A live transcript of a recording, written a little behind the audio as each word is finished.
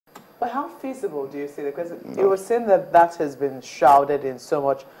But how feasible do you see it? Because it was saying that that has been shrouded in so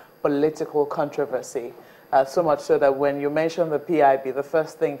much political controversy, so much so that when you mention the PIB, the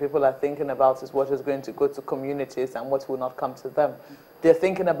first thing people are thinking about is what is going to go to communities and what will not come to them. They're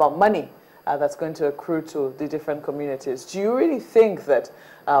thinking about money that's going to accrue to the different communities. Do you really think that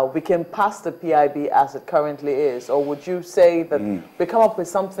we can pass the PIB as it currently is? Or would you say that we come up with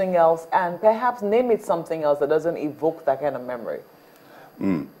something else and perhaps name it something else that doesn't evoke that kind of memory?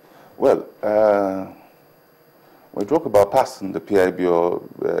 Well, when you talk about passing the PIB or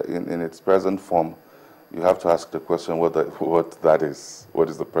in its present form, you have to ask the question what that is. What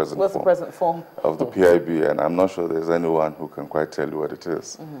is the present What's form? the present form of the PIB? And I'm not sure there's anyone who can quite tell you what it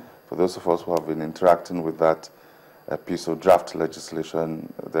is. For those of us who have been interacting with that piece of draft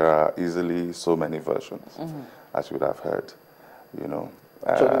legislation, there are easily so many versions, as you would have heard, you know.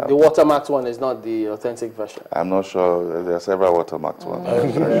 So the watermarked one is not the authentic version? I'm not sure. There are several watermarked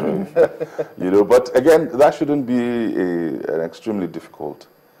ones. You know, but again, that shouldn't be an extremely difficult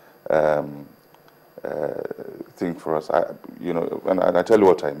thing for us. You know, and I tell you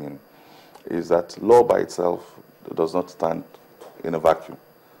what I mean, is that law by itself does not stand in a vacuum.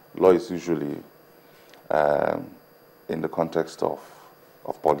 Law is usually in the context of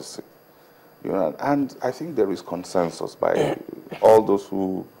policy. You know, and I think there is consensus by all those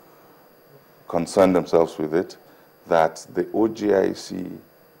who concern themselves with it that the OGIC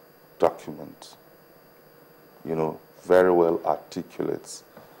document, you know, very well articulates,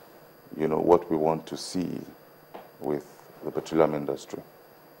 you know, what we want to see with the petroleum industry.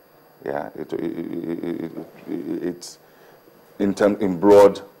 Yeah, it's in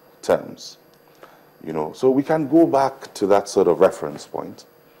broad terms, you know. So we can go back to that sort of reference point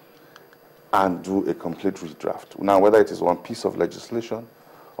and do a complete redraft. Now, whether it is one piece of legislation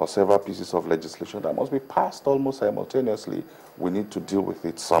or several pieces of legislation that must be passed almost simultaneously, we need to deal with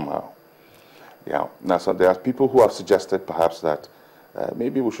it somehow. Yeah. Now, so there are people who have suggested perhaps that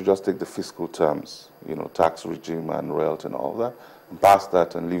maybe we should just take the fiscal terms, you know, tax regime and royalty and all that, and pass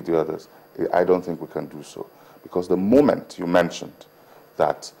that and leave the others. I don't think we can do so. Because the moment you mentioned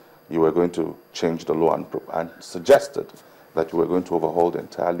that you were going to change the law and suggested that you were going to overhaul the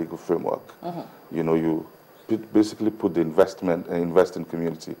entire legal framework, you know, you basically put the investing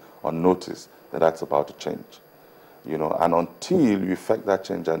community on notice that that's about to change. You know, and until you effect that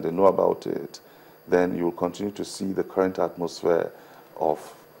change and they know about it, then you will continue to see the current atmosphere of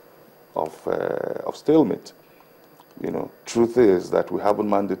stalemate. You know, truth is that we haven't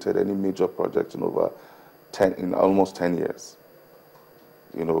mandated any major project in almost 10 years.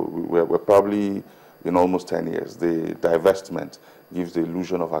 You know, we're probably in almost 10 years. The divestment gives the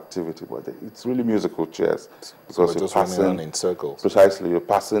illusion of activity, but it's really musical chairs. Because you're passing in circles. Precisely, you're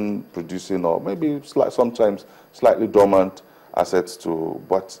passing, producing, or maybe sometimes slightly dormant assets too,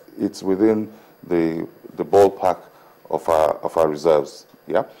 but it's within the ballpark of our reserves.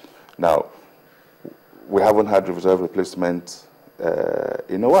 Yeah. Now, we haven't had reserve replacement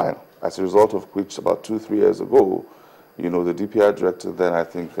in a while, as a result of which about 2-3 years ago, you know, the DPR director then, I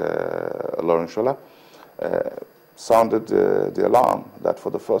think, Lauren Shola, sounded the alarm that for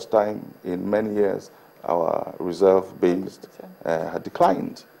the first time in many years, our reserve base had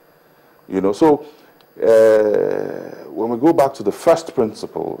declined. You know, so when we go back to the first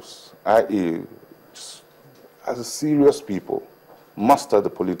principles, i.e., as a serious people, muster the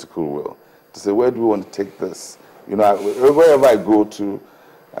political will to say, where do we want to take this? You know, wherever I go to,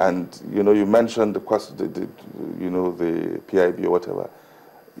 and, you know, you mentioned the question, you know, the PIB or whatever,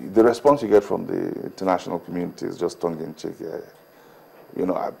 the response you get from the international community is just tongue-in-cheek. You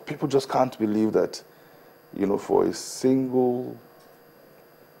know, people just can't believe that, you know, for a single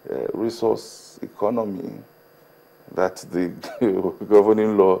resource economy, that the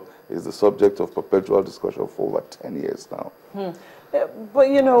governing law is the subject of perpetual discussion for over 10 years now. But,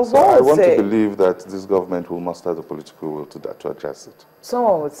 you know, so I want to believe that this government will muster the political will to address it.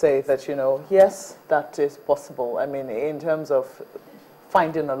 Someone would say that, you know, yes, that is possible. I mean, in terms of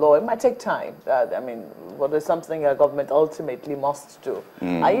finding a law, it might take time. I mean, but it's something a government ultimately must do.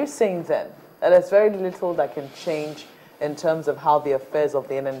 Are you saying then that there's very little that can change in terms of how the affairs of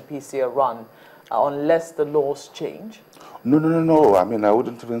the NNPC are run unless the laws change? No. I mean, I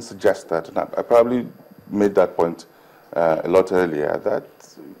wouldn't even suggest that. And I probably made that point a lot earlier, that,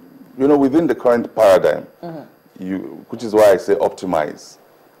 you know, within the current paradigm, which is why I say optimize.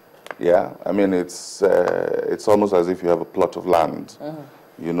 Yeah, I mean, it's almost as if you have a plot of land,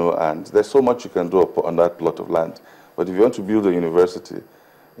 you know, and there's so much you can do on that plot of land. But if you want to build a university,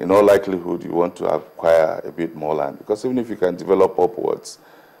 in all likelihood, you want to acquire a bit more land, because even if you can develop upwards,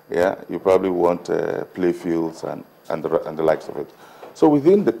 yeah, you probably want play fields and the likes of it. So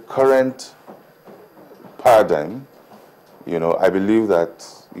within the current paradigm, I believe that,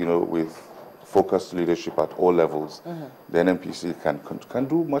 with focused leadership at all levels, the NNPC can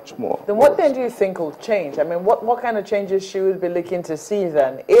do much more. Then what then do you think will change? I mean, what kind of changes should we be looking to see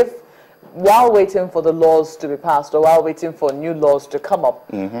then, if while waiting for the laws to be passed or while waiting for new laws to come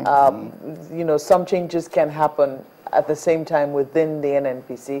up, some changes can happen at the same time within the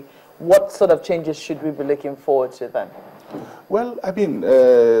NNPC? What sort of changes should we be looking forward to then? Well, I mean,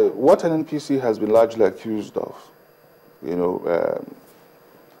 what NNPC has been largely accused of,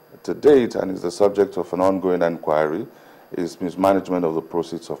 to date, and is the subject of an ongoing inquiry, is mismanagement of the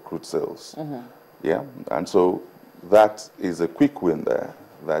proceeds of crude sales. Yeah, and so that is a quick win there,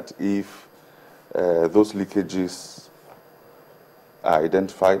 that if those leakages are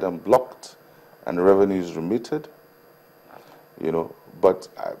identified and blocked and the revenue is remitted, but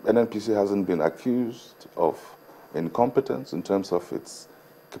NNPC hasn't been accused of incompetence in terms of its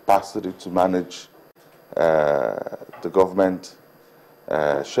capacity to manage the government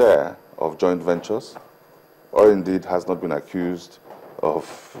share of joint ventures, or indeed has not been accused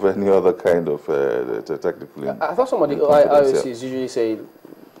of any other kind of technically. I thought some of the IOCs usually say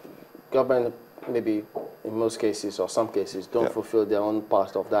government, maybe in most cases or some cases, don't fulfill their own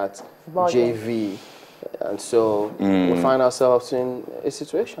part of that JV. And so we find ourselves in a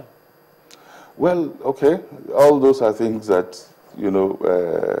situation. Well, okay, all those are things that, all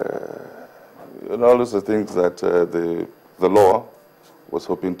those are things that the law was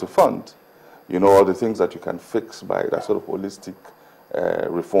hoping to fund. All the things that you can fix by that sort of holistic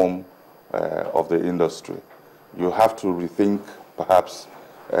reform of the industry. You have to rethink, perhaps,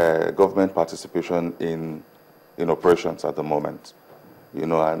 government participation in operations at the moment.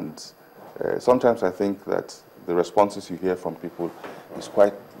 And sometimes I think that the responses you hear from people is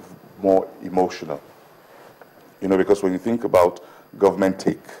quite more emotional. Because when you think about government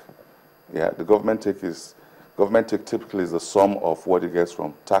take, the government take typically is the sum of what it gets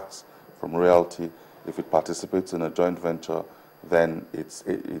from tax, from royalty. If it participates in a joint venture, then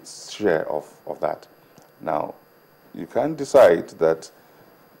it's share of that. Now, you can decide that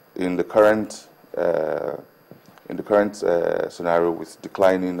in the current scenario with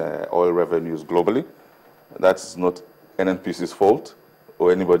declining oil revenues globally, that's not NNPC's fault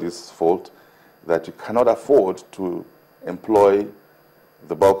or anybody's fault, that you cannot afford to employ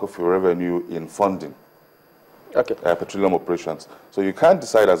the bulk of your revenue in funding petroleum operations. So you can't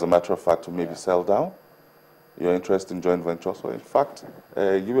decide, as a matter of fact, to maybe sell down your interest in joint ventures, or in fact,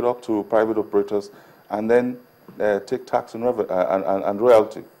 give it up to private operators and then take tax and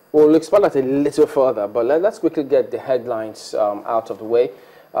royalty. We'll expand that a little further, but let's quickly get the headlines out of the way.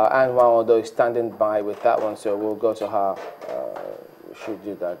 And Nwaodo is standing by with that one, so we'll go to her. We should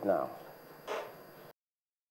do that now.